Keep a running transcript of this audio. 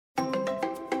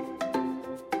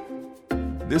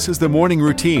This is the Morning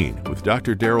Routine with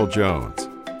Dr. Darrell Jones.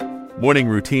 Morning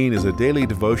Routine is a daily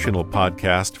devotional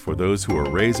podcast for those who are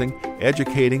raising,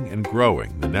 educating, and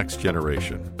growing the next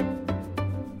generation.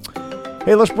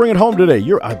 Hey, let's bring it home today.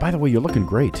 By the way, you're looking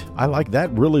great. I like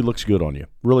that. Really looks good on you.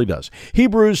 Really does.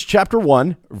 Hebrews chapter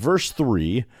 1, verse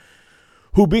 3,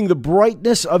 who being the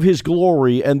brightness of his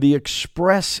glory and the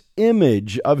express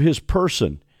image of his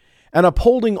person, and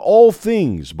upholding all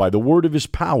things by the word of his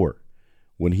power,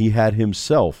 when he had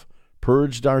himself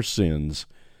purged our sins,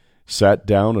 sat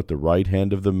down at the right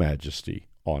hand of the Majesty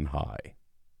on high.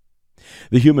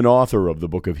 The human author of the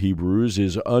book of Hebrews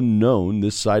is unknown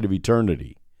this side of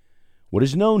eternity. What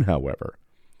is known, however,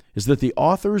 is that the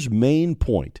author's main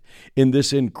point in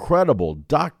this incredible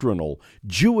doctrinal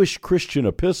Jewish Christian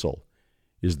epistle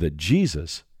is that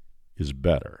Jesus is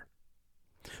better.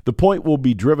 The point will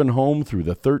be driven home through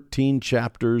the 13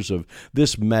 chapters of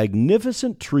this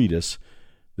magnificent treatise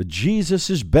that Jesus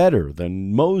is better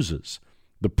than Moses,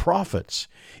 the prophets,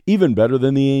 even better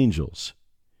than the angels.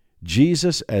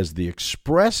 Jesus, as the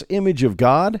express image of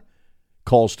God,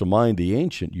 calls to mind the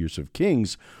ancient use of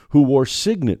kings who wore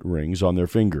signet rings on their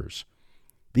fingers.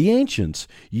 The ancients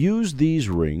used these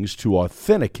rings to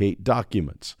authenticate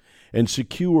documents and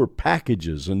secure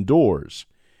packages and doors,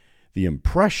 the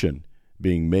impression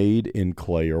being made in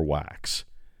clay or wax.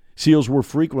 Seals were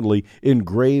frequently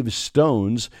engraved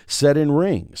stones set in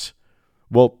rings.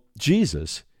 Well,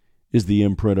 Jesus is the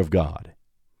imprint of God.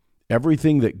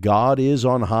 Everything that God is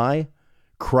on high,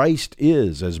 Christ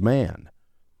is as man.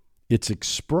 It's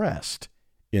expressed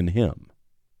in him.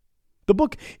 The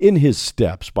book In His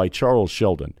Steps by Charles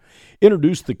Sheldon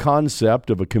introduced the concept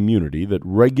of a community that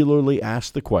regularly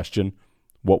asked the question,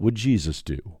 what would Jesus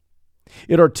do?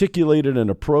 It articulated an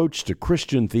approach to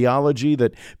Christian theology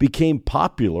that became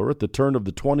popular at the turn of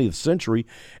the 20th century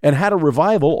and had a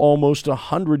revival almost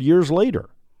 100 years later.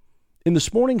 In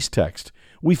this morning's text,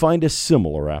 we find a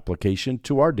similar application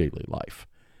to our daily life.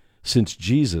 Since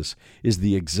Jesus is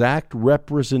the exact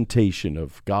representation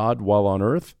of God while on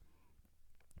earth,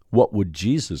 what would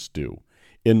Jesus do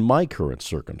in my current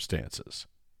circumstances?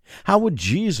 How would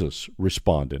Jesus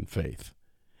respond in faith?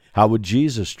 How would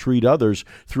Jesus treat others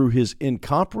through his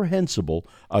incomprehensible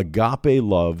agape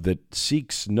love that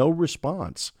seeks no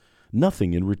response,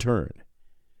 nothing in return?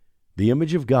 The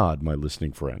image of God, my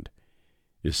listening friend,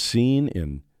 is seen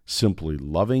in simply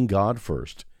loving God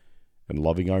first and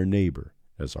loving our neighbor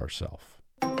as ourself.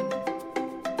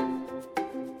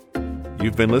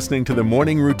 You've been listening to the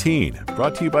Morning Routine,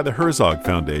 brought to you by the Herzog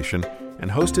Foundation and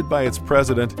hosted by its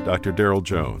president, Dr. Darrell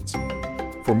Jones.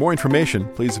 For more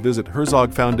information, please visit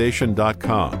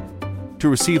herzogfoundation.com. To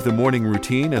receive the Morning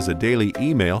Routine as a daily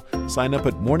email, sign up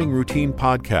at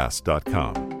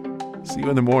morningroutinepodcast.com. See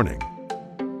you in the morning.